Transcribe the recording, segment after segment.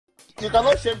You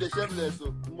cannot shame the shameless.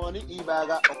 So money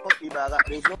ibaga or fuck ibaga.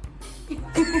 There's no.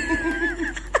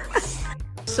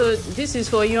 So this is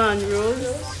for you and Rose.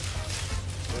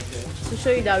 Okay. To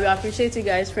show you that we appreciate you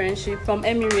guys' friendship from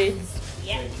Emirates.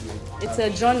 Yeah. It's a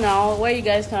journal where you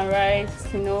guys can write,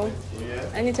 you know,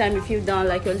 anytime you feel down,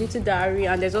 like your little diary,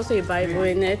 and there's also a Bible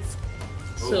in it.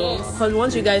 So, because we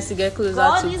want you guys to get closer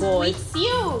God to is God. with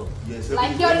you. Yes,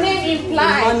 Like your name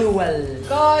implies. Emmanuel.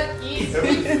 God is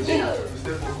with you.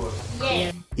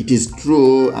 Yeah. It is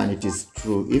true, and it is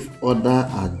true. If others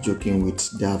are joking with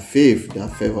their faith, their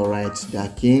favorite, their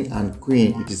king and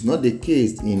queen, it is not the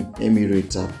case in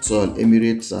Emirates at all.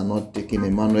 Emirates are not taking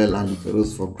Emmanuel and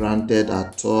Liquorose for granted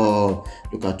at all.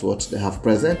 Look at what they have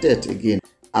presented again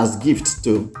as gifts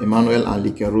to Emmanuel and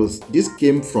Liquorose. This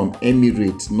came from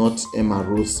Emirates, not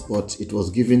Emirates, but it was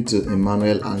given to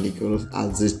Emmanuel and Liquorose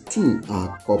as the two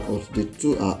are couples. The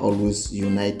two are always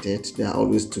united. They are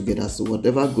always together. So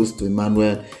whatever goes to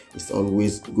Emmanuel is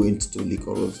always going to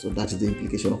Liquorose. So that is the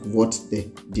implication of what they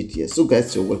did here. So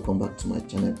guys, you're welcome back to my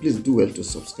channel. Please do well to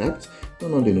subscribe.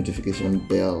 Turn on the notification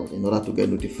bell in order to get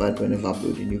notified whenever I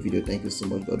upload a new video. Thank you so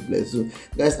much. God bless you.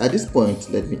 Guys, at this point,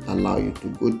 let me allow you to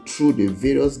go through the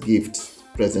various gifts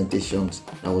presentations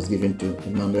that was given to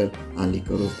Emmanuel and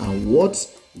Liquorose and what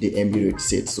the Emirates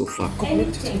said so far.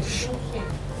 Anything.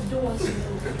 Don't want to know.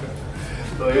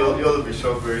 So you'll be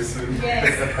shocked very soon.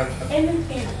 Yes.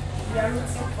 Anything. We are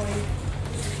rooting for you.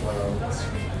 Wow.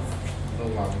 Oh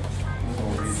wow.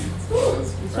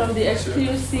 It's from the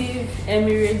exclusive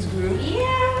Emirates group.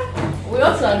 Yeah. We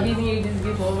also are giving you this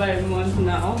gift for over a month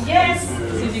now. Yes.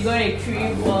 Since you got a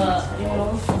crib, but you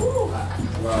know,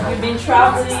 Wow. you've been Still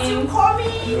traveling.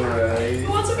 coming. Alright. We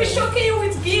want to be shocking you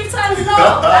with gifts and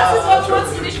love. That is what we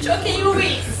want to be shocking you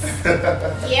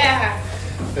with. Yeah.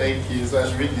 Thank you. So I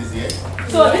should read this here.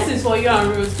 So this is for you and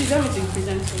Rose. Please let me take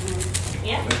present to you.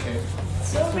 Yeah. Okay.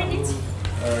 So read it.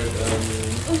 Alright,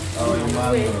 our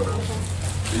Emmanuel.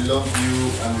 We love you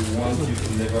and we want you to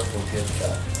never forget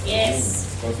that.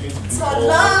 Yes. Continue to do So all.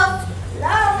 love.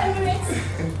 Love, Emirates.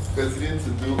 Continue to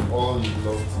do all you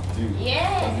love to do.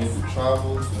 Yes. Continue to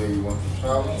travel to where you want to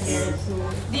travel. Yes. The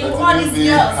Continue one is being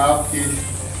yours. happy.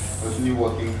 Continue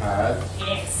working hard.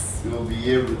 Yes. We will be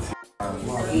here with you.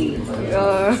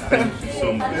 Thank you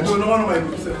so much.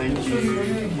 Thank you.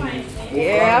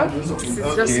 Yeah,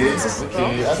 Okay, just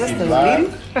okay. just a black.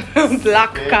 win.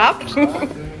 Black cap.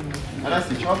 And that's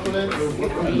the chocolate.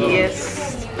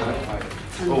 Yes.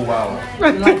 Oh wow.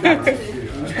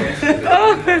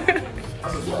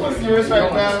 What's yours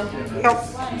right now?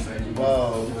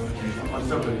 Wow.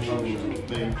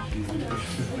 Thank you.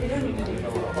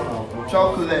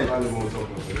 Chocolate. I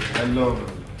love it.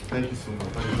 Thank you so much.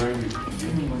 Thank you very much.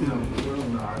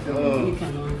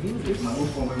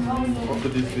 What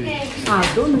could this be? I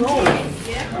don't know.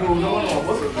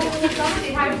 What could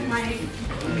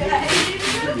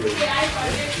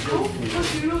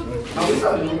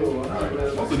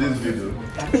this be though?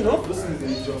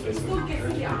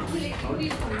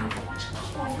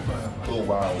 Oh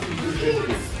wow.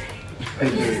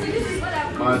 Thank you.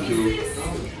 Matthew.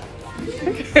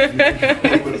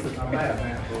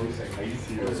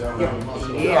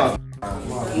 Yeah.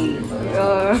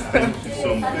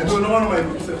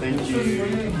 Thank you.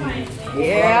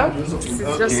 Yeah,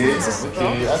 just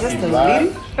a win.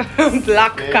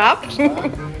 Black cap.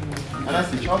 And that's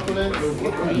the chocolate.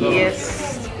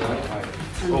 Yes.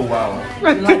 Oh wow.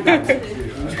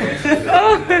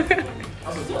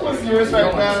 What's yours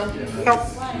right now?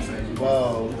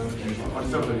 Wow.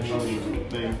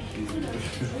 Thank you.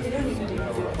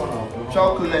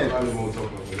 Chocolate. I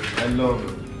love it.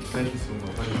 Thank you so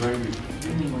much. Thank you very much.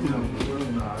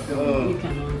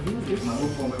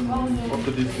 What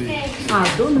could this be? I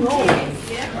don't know.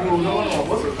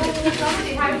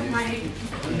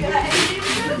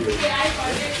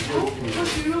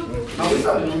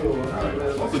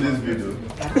 What could this be though?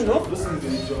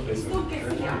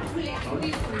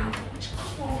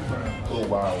 Oh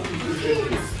wow.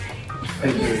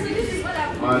 Thank you.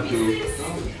 Matthew.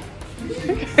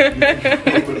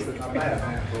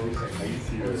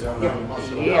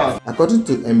 According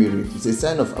to Emirates, it's a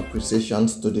sign of appreciation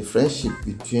to the friendship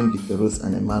between Liquorose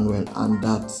and Emmanuel, and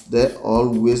that they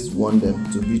always want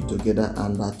them to be together,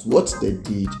 and that what they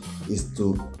did is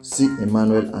to see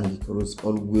Emmanuel and Liquorose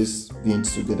always being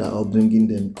together or bringing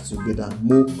them together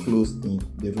more close in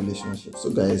the relationship. So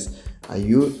guys, are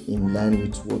you in line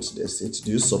with what they said?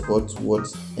 Do you support what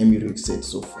Emirates said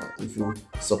so far? If you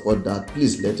support that,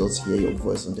 please let us hear your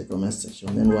voice on the comment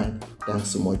section. Meanwhile, thanks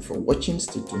so much for watching.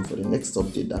 Stay tuned for the next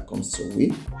update that comes your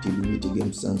way. Till we meet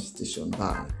again, same station.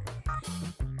 Bye.